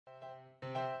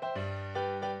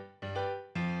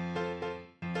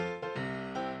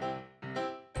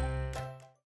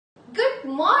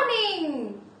Good morning.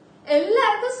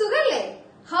 എല്ലാവർക്കും സുഖല്ലേ?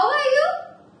 How are you?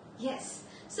 Yes.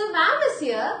 So ma'am is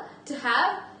here to have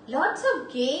lots of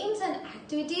games and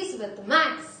activities with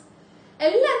Max.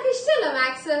 എല്ലാവർക്കും ഇഷ്ടമല്ലേ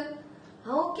Max?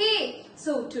 Okay.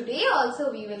 So today also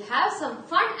we will have some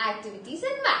fun activities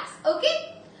in Max. Okay?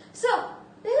 So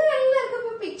നിങ്ങൾ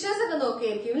എല്ലാവർക്കും pictures ഒക്കെ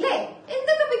നോക്കിയിരിക്കും അല്ലേ?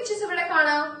 എന്തൊക്കെ pictures ഇവിടെ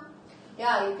കാണാം?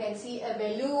 Yeah, you can see a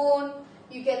balloon,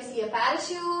 you can see a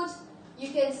parachute, you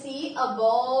can see a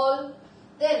ball,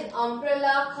 then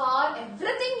umbrella, car,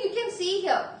 everything you can see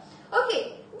here. Okay,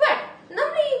 but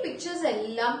നമ്മുടെ ഈ pictures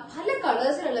എല്ലാം പല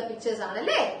കളേഴ്സിലുള്ള pictures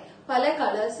ആണല്ലേ? പല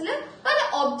കളേഴ്സിൽ പല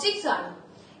ഒബ്ജക്ട്സ് ആണ്.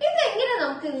 ഇത് എങ്ങനെ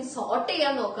നമുക്ക് സോർട്ട്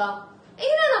ചെയ്യാൻ നോക്കാം?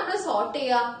 എങ്ങനെ നമ്മൾ സോർട്ട്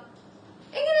ചെയ്യാം?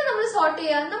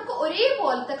 നമുക്ക്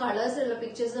ഒരേപോലത്തെ കളേഴ്സിലുള്ള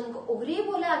pictures നമുക്ക്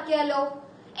ഒരേപോലെ ആക്കിയാലോ?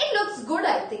 It looks good,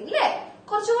 I think, അല്ലേ?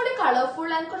 കുറച്ചുകൂടി കളർഫുൾ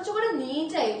ആൻഡ് കുറച്ചുകൂടി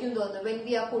നീറ്റ് ആയിരിക്കും തോന്നുന്നു when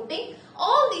we are putting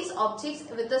all these objects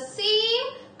with the same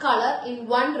color in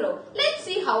one row. Let's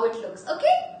see how it looks.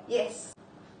 Okay? Yes.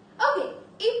 Okay.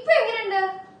 ഇപ്പൊ എങ്ങനെയുണ്ട്?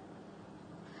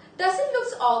 Does it look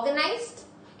organized?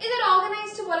 ഇതൊരു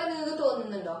organized പോലെ നിങ്ങൾക്ക്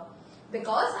തോന്നുന്നുണ്ടോ?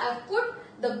 Because I've put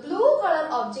the blue color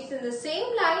objects in the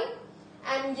same line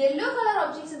and yellow color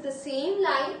objects in the same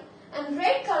line and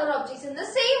red color objects in the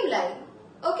same line.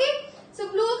 Okay? So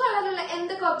blue color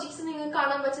എന്തൊക്കെ objects നിങ്ങൾക്ക്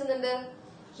കാണാൻ പറ്റുന്നുണ്ട്?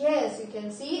 Yes, you can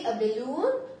see a balloon,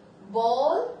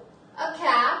 ball, a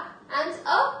cap and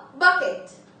a bucket.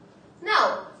 Now,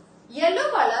 yellow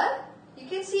color, you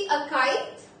can see a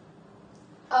kite,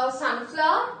 a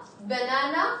sunflower,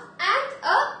 banana and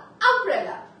a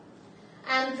umbrella.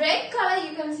 And red color,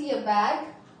 you can see a bag,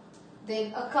 then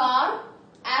a car,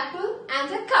 apple and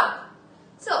a cup.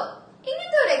 So,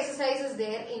 ഇങ്ങനത്തെ ഒരു exercise is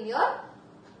there in your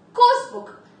course book.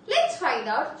 Let's find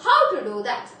out how to do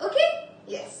that. Okay?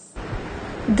 Yes.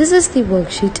 This is the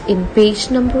worksheet in page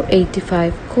number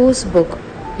 85 course book.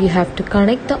 You have to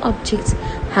connect the objects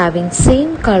having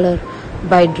same color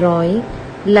by drawing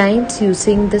lines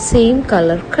using the same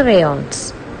color crayons.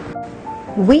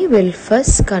 We will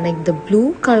first connect the blue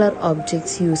color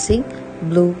objects using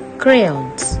blue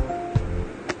crayons.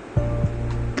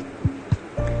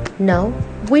 Now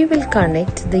we will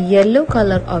connect the yellow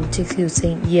color objects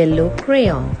using yellow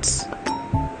crayons.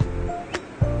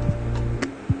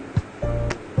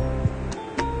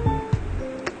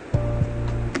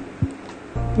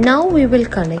 Now we will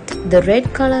connect the red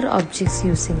color objects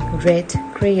using red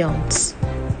crayons.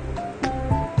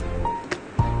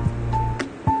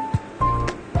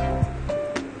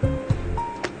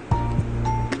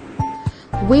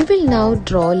 We will now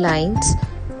draw lines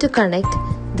to connect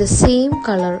the same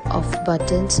color of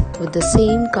buttons with the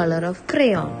same color of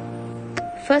crayon.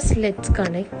 First, let's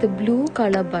connect the blue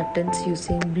color buttons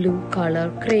using blue color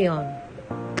crayon.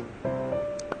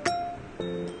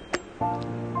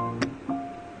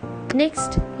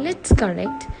 Next, let's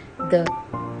connect the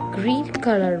green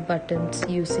color buttons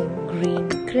using green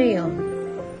crayon.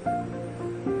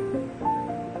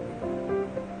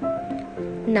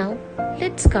 Now,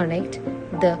 let's connect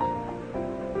the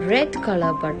red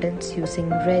color buttons using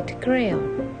red crayon.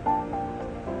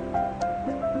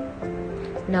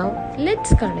 Now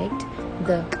let's connect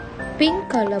the pink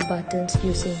color buttons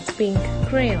using pink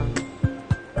crayon.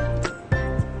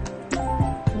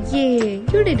 Yay!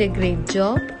 You did a great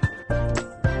job.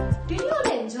 Did you all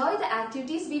enjoy the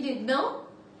activities we did now?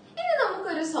 ഇനി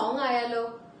നമുക്കൊരു song ആയാലോ?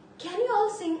 Can you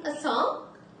all sing a song?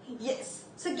 Yes.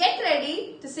 So get ready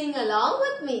to sing along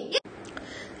with me.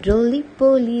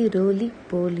 Roly-poly,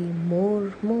 more,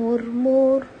 more,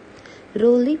 more.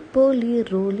 Roly-poly,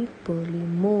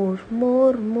 more,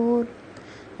 more, more.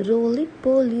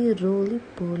 Roly-poly,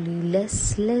 less,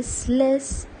 less, less.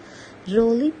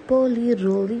 Roly-poly,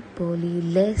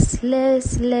 less, less,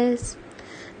 less.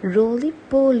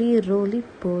 Roly-poly,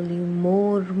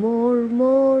 more, more,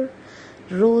 more.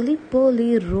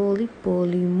 Roly-poly,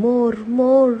 more,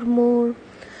 more, more.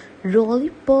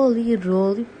 Roly-poly,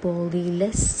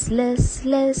 less, less,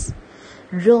 less.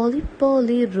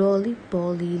 Roly-poly,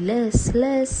 less,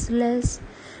 less, less.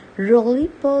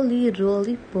 Roly-poly,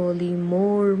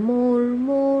 more, more,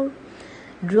 more.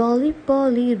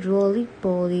 Roly-poly,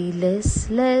 less,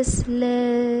 less,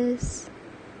 less.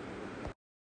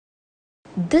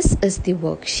 This is the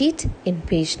worksheet in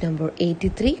page number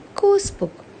 83 course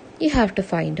book. You have to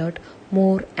find out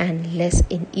more and less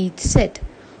in each set.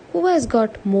 Who has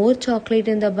got more chocolate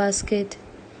in the basket?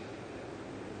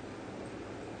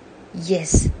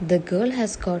 Yes, the girl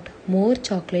has got more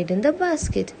chocolate in the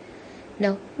basket.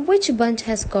 Now, which bunch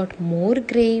has got more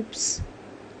grapes?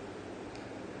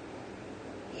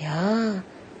 Yeah,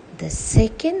 the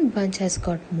second bunch has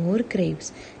got more grapes.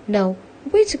 Now,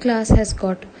 which glass has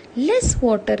got less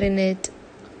water in it?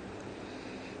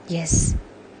 Yes,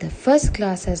 the first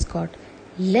glass has got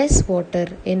less water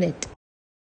in it.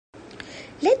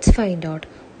 Let's find out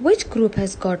which group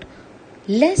has got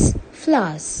less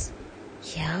flowers.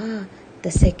 Yeah,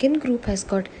 the second group has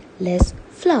got less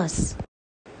flowers.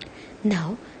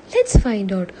 Now, let's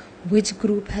find out which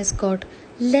group has got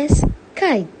less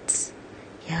kites.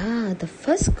 Yeah, the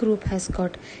first group has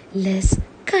got less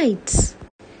kites.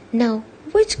 Now,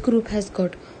 which group has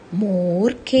got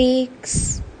more cakes?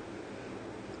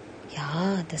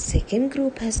 Yeah, the second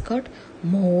group has got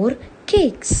more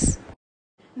cakes.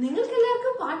 നിങ്ങൾക്ക്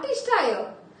എല്ലാവർക്കും പാട്ട് ഇഷ്ടമായോ?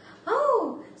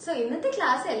 So ഇന്നത്തെ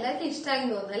class എല്ലാവർക്കും ഇഷ്ടമായി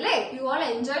തോന്നുന്നു അല്ലേ? You all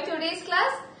enjoy today's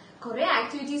class. കുറെ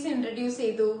ആക്ടിവിറ്റീസ് ഇൻട്രൊഡ്യൂസ്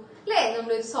ചെയ്തു അല്ലേ?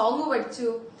 നമ്മളൊരു സോങ് പഠിച്ചു.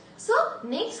 സോ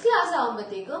നെക്സ്റ്റ് ക്ലാസ്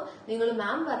ആവുമ്പോഴത്തേക്കും നിങ്ങൾ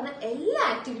മാം പറഞ്ഞ എല്ലാ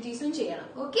ആക്ടിവിറ്റീസും ചെയ്യണം.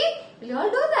 Okay, will you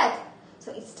all do that? So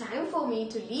it's time for me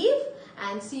to leave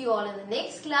and see you all in the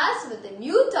next class with a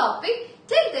new topic.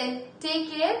 Till then, take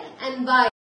care and bye.